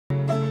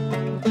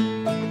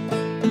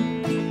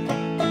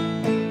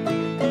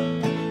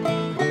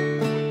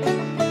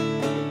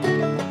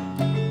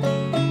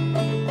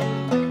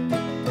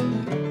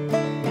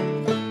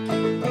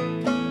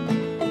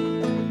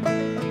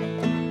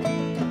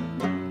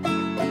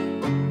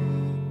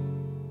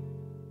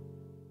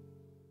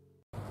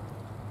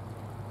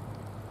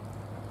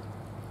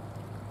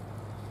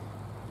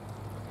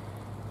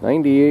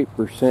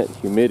98%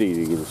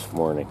 humidity this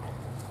morning.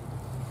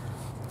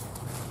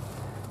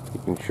 You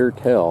can sure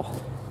tell.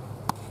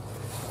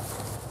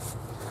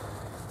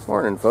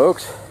 Morning,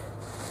 folks.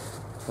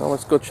 Well,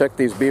 let's go check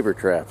these beaver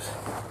traps.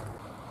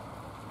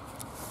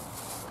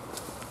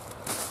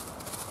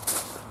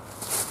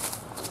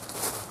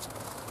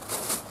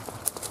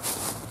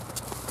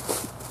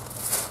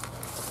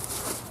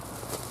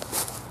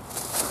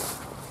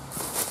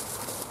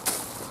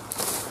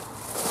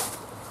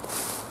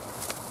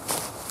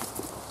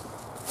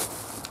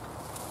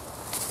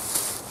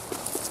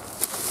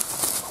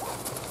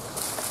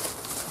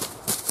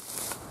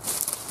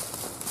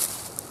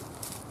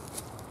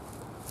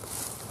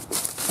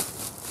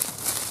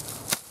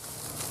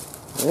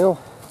 Well,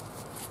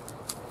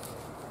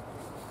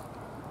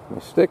 my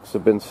sticks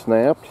have been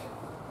snapped.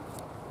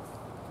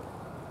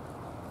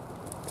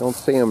 Don't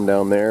see them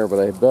down there, but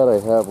I bet I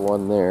have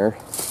one there.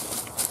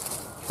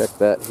 Check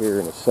that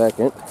here in a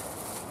second.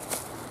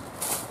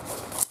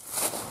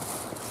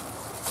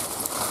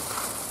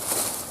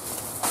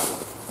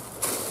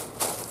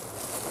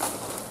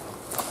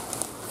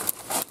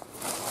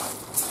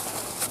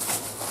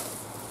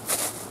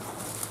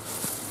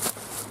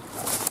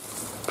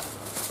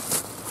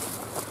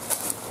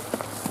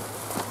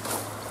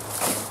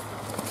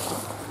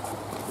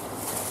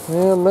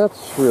 And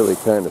that's really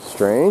kind of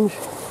strange.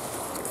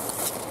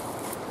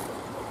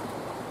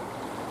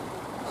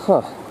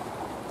 Huh.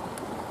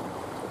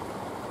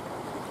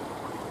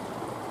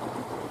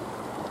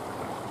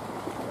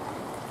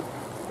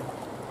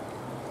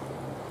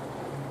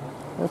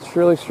 That's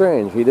really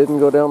strange. He didn't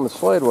go down the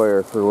slide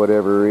wire for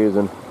whatever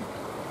reason.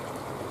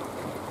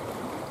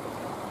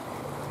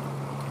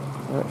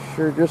 Not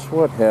sure just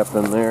what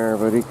happened there,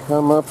 but he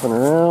come up and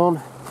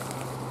around.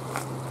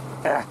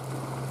 Ah.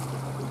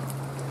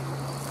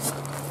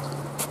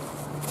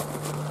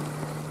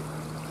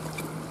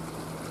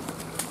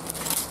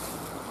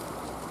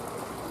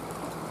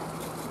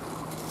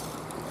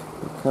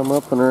 Come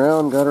up and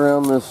around, got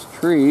around this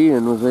tree,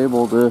 and was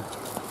able to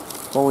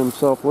pull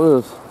himself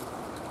loose.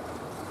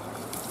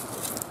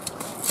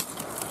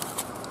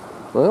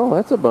 Well,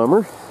 that's a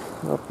bummer.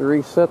 I'll have to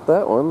reset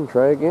that one and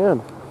try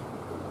again.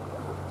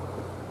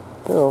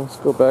 Well, let's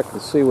go back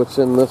and see what's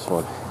in this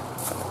one.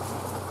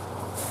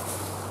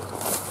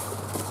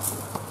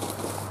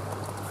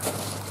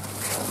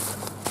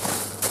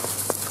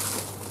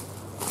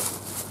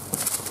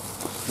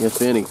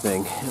 If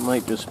anything, it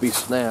might just be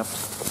snapped.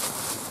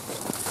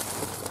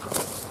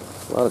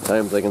 A lot of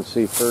times I can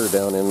see fur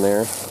down in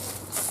there.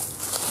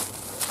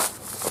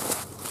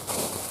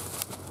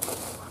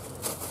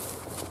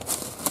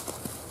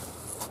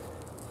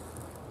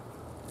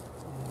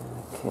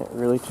 I can't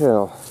really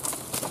tell.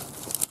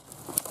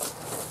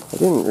 I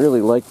didn't really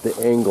like the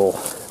angle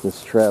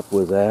this trap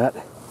was at.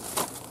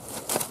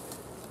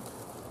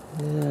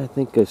 Yeah, I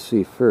think I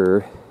see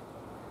fur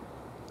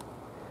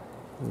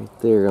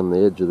right there on the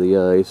edge of the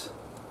ice.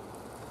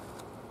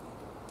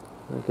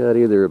 I got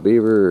either a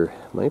beaver or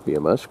might be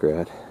a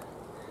muskrat.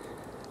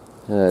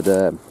 I'd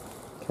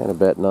kind of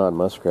bet not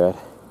muskrat.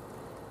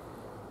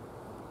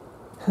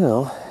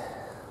 Well,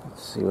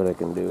 let's see what I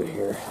can do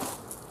here.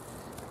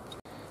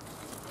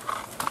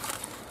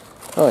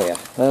 Oh yeah,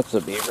 that's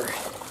a beaver.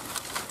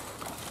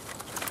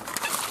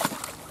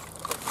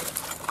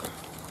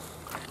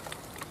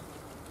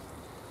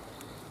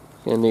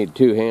 Gonna need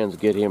two hands to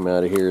get him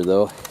out of here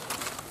though.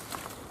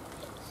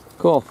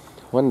 Cool,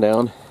 one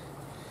down.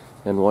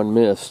 And one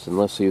missed,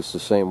 unless he's the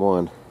same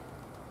one.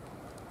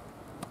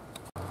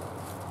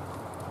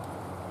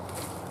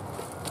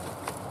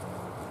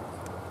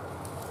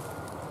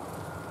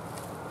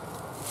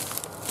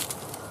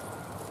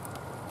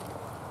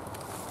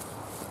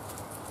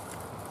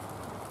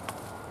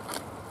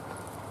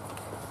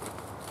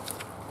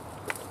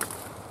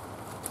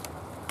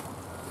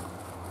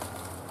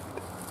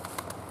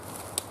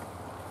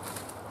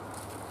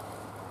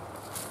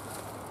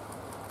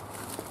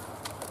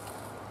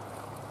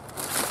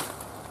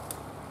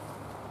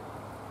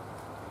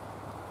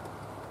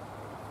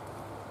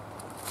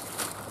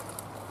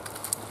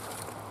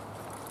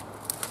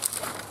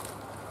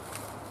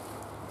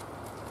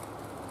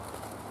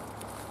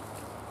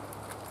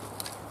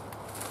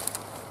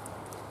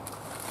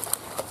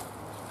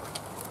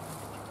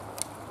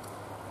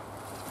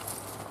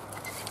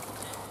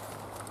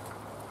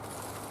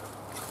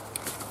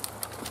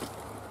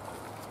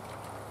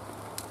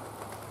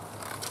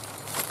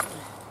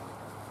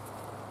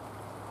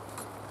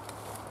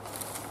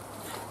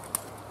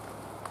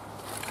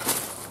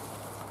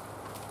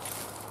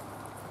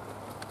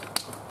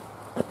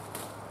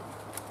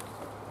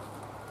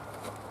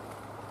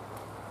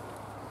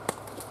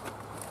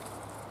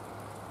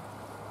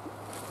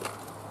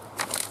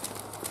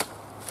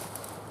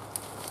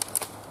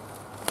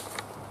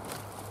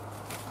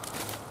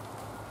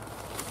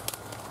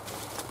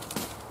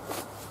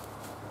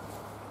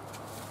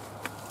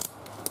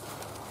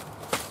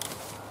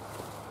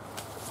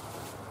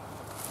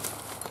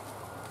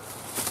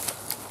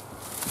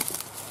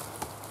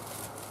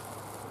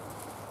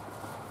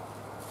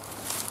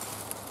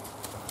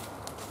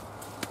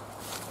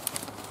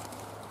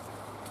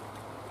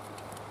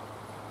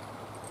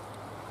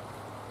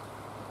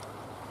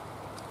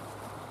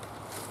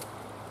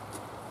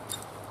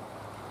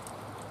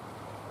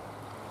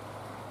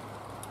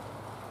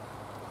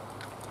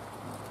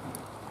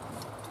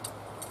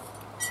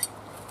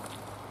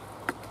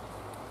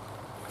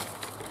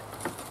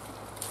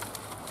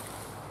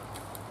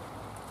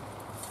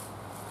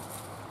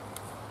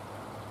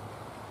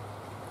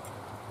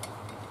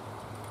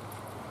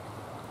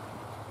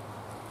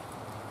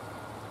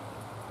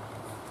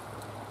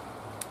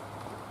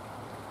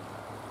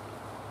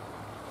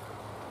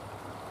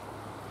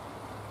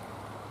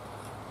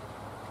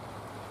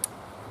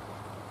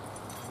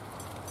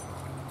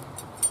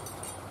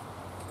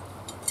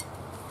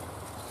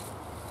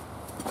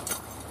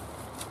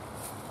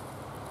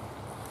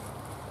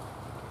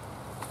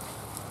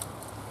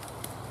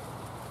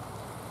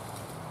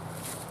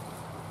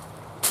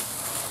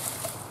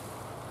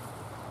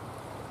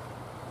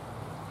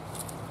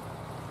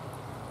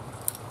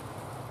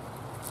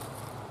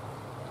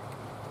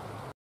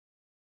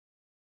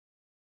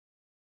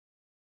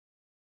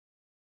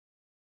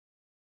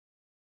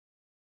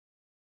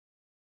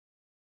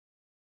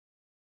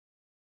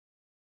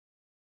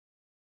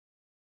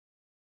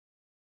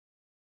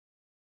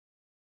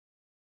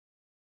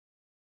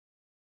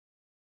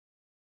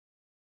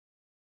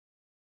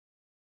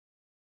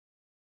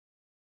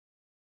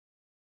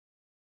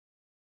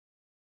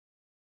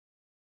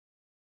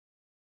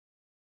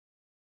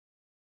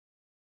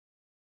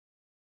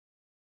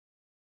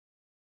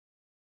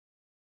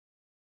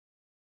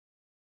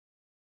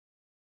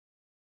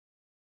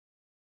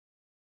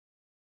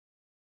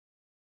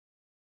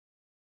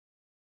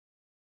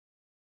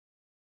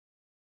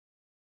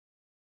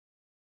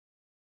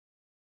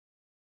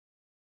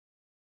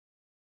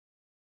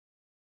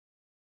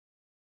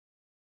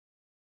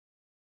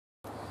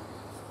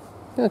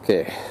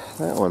 Okay,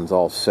 that one's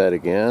all set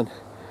again.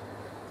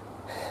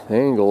 The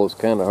angle is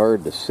kind of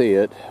hard to see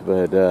it,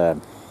 but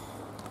the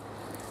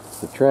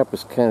trap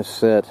is kind of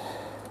set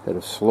at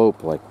a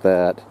slope like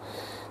that.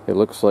 It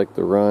looks like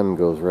the run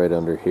goes right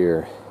under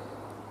here.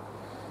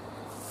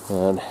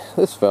 And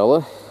this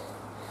fella,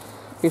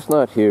 he's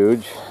not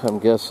huge. I'm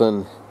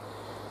guessing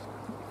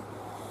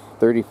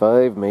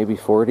 35, maybe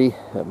 40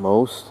 at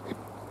most.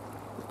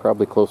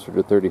 Probably closer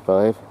to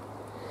 35.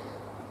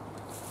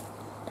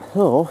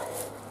 So,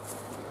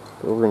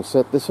 go over and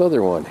set this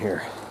other one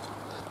here.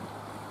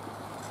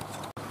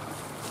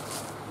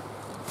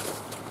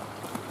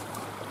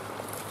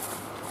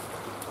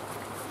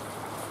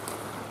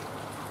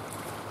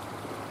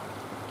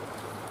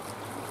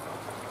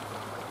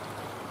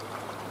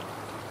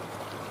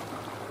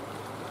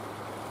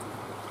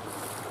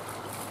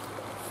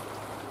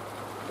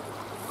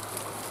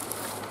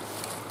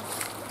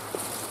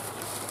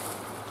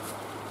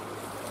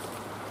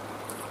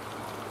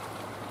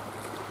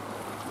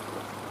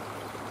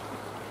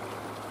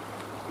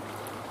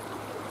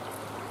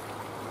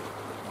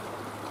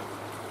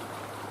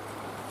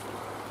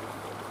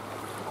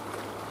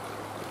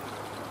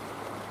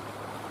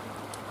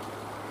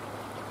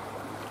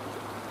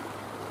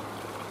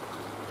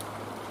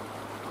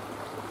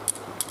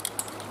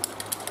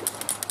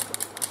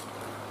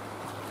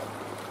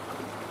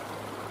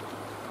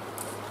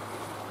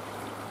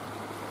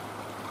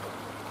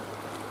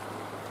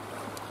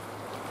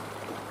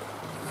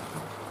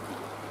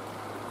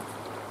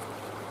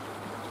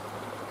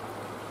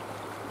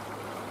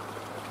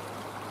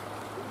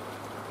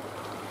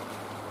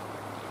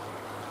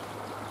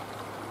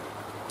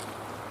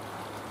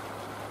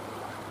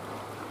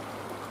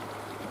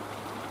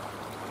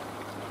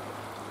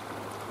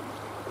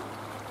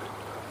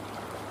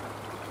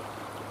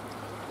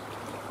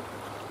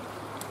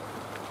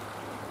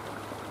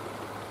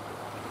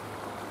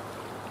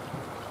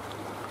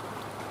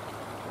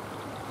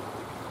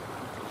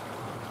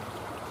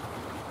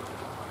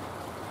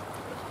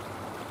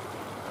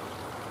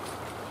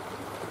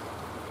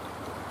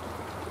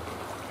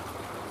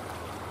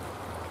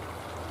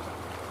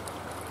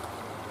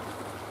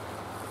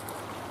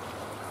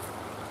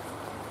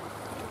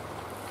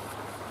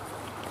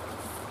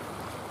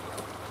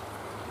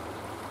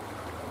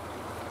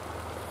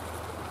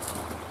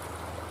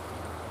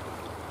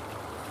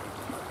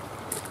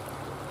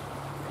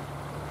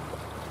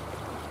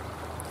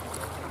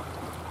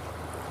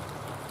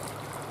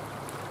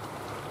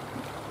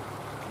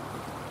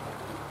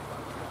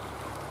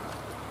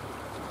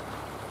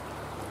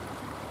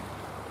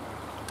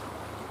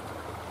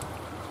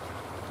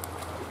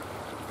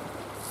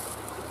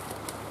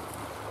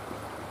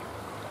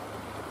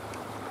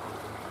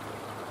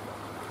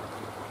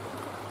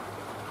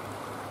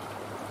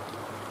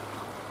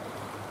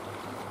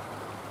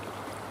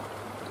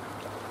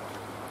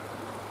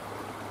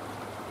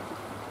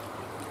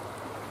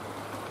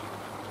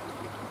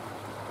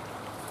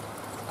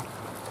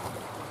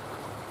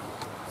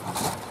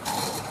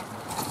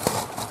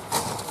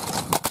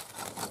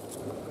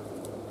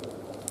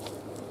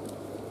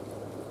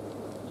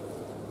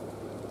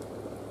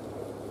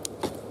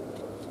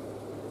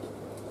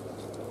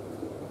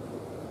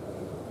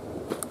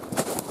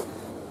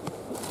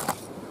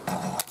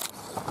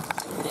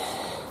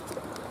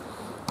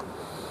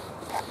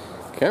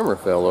 Camera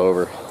fell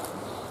over.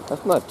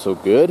 That's not so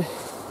good.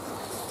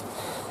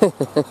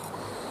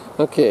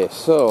 Okay,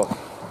 so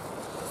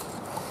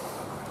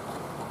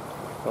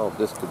all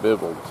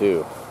discobibled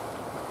too.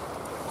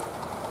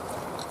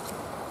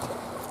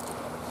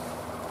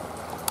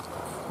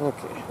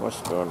 Okay,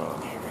 what's going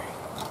on here?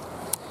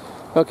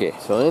 Okay,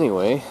 so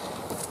anyway,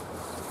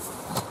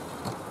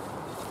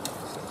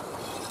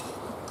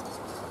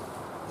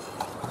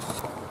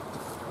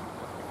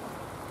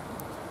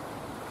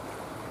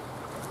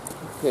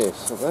 okay,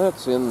 so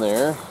that's in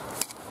there.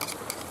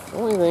 The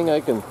only thing I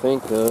can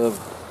think of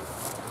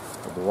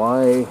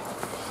why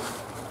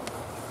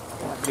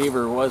that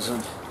beaver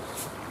wasn't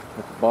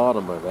at the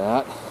bottom of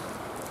that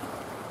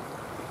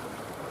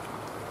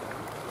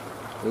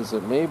is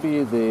that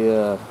maybe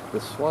the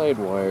slide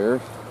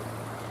wire,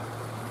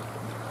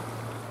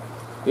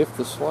 if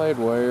the slide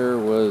wire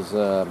was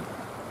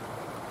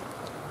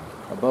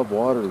above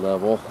water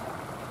level,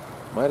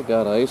 might have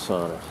got ice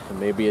on it, and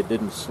maybe it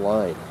didn't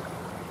slide.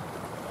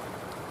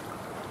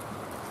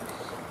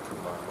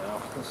 Come on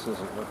now, this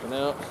isn't working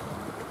out.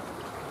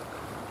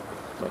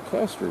 My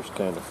caster's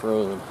kind of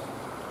frozen.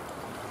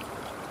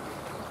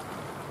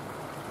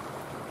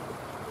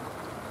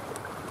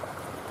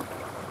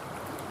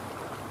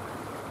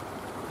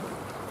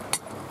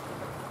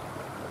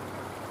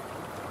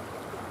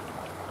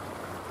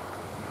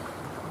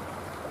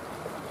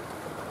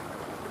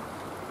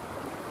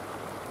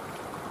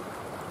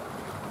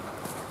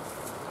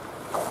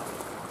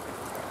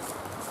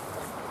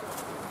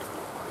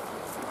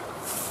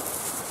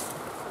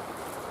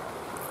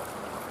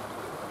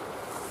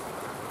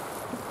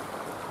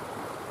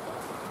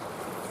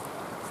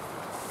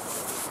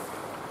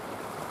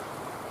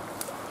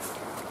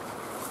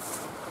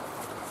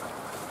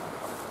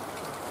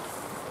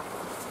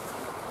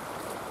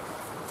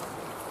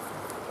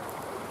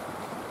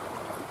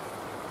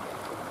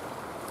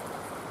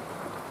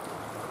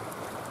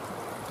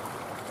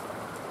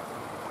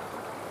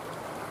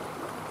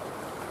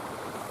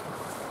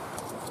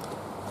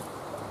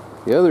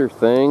 The other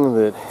thing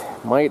that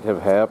might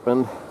have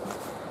happened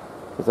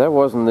is that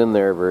wasn't in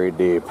there very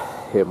deep.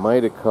 It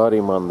might have caught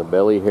him on the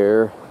belly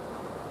hair,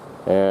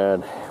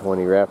 and when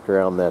he wrapped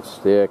around that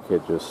stick,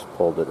 it just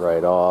pulled it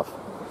right off.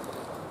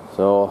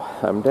 So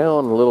I'm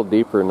down a little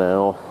deeper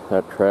now.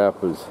 That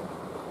trap was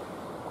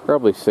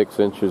probably 6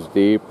 inches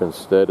deep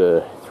instead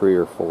of 3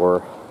 or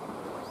 4.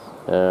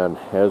 And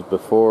as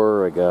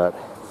before, I got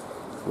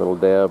a little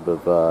dab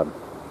of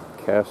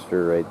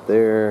castor right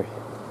there.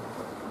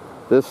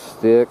 This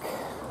stick,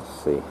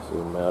 let's see,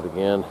 zoom out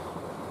again.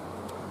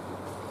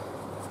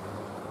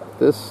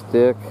 This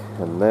stick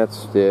and that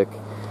stick,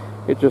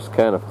 it just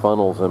kind of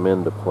funnels them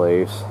into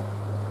place.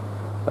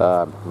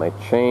 My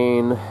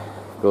chain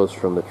goes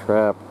from the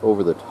trap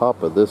over the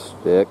top of this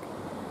stick,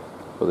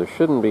 so there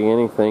shouldn't be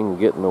anything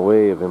getting in the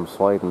way of him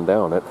sliding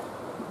down it.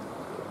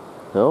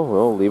 No,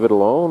 we'll leave it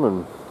alone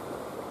and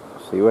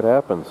see what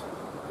happens.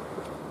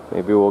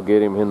 Maybe we'll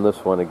get him in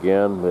this one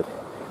again, but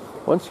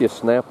once you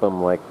snap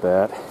them like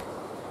that,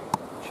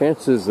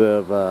 chances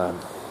of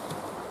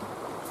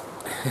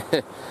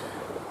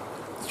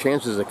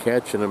chances of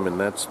catching them in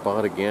that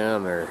spot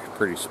again are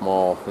pretty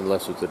small,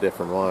 unless it's a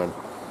different one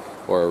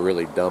or a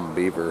really dumb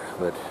beaver.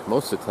 But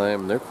most of the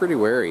time they're pretty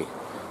wary.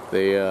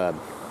 They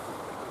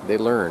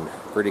learn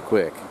pretty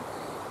quick.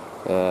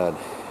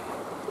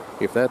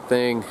 If that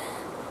thing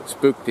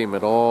spooked him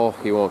at all,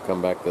 he won't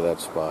come back to that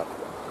spot.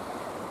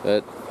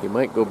 But he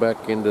might go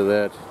back into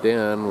that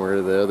den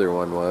where the other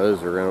one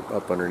was, or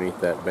up underneath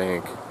that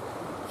bank.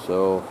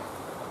 So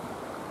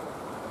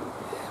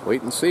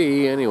wait and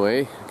see.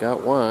 Anyway,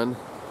 got one.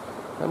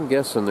 I'm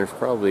guessing there's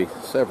probably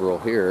several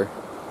here.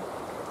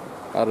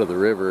 Out of the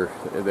river,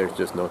 there's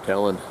just no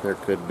telling. There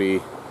could be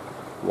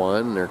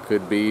one, there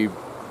could be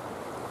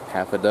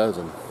half a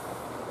dozen.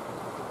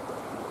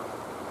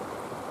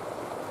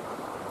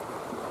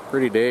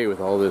 Pretty day with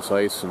all this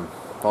ice and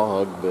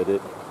fog, but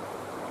it's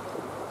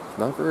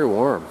not very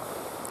warm.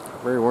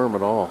 Not very warm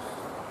at all.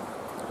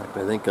 In fact,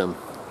 I think I'm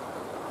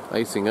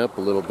icing up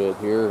a little bit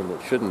here, and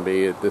it shouldn't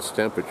be at this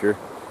temperature.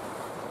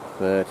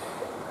 But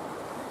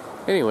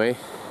anyway,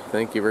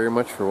 thank you very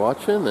much for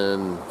watching,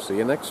 and see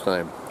you next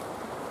time.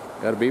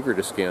 Got a beaver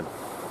to skin.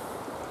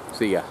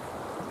 See ya.